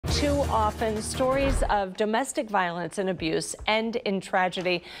Too often, stories of domestic violence and abuse end in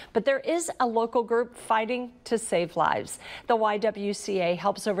tragedy, but there is a local group fighting to save lives. The YWCA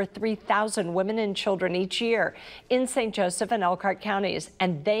helps over 3,000 women and children each year in St. Joseph and Elkhart counties,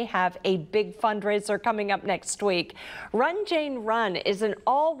 and they have a big fundraiser coming up next week. Run, Jane, Run is an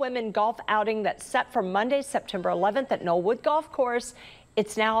all-women golf outing that's set for Monday, September 11th at Knollwood Golf Course.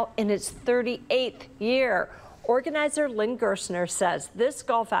 It's now in its 38th year. Organizer Lynn Gerstner says this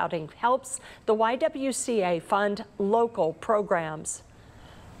golf outing helps the YWCA fund local programs.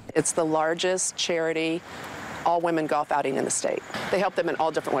 It's the largest charity all-women golf outing in the state. They help them in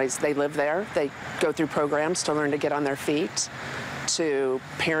all different ways. They live there. They go through programs to learn to get on their feet, to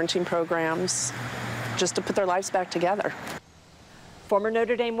parenting programs, just to put their lives back together. Former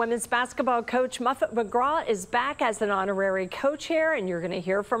Notre Dame women's basketball coach Muffet McGraw is back as an honorary co-chair, and you're going to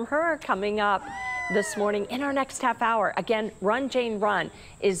hear from her coming up this morning in our next half hour. Again, Run, Jane, Run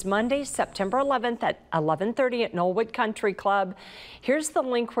is Monday, September 11th at 11:30 at Knollwood Country Club. Here's the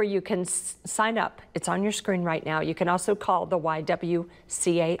link where you can sign up. It's on your screen right now. You can also call the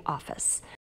YWCA office.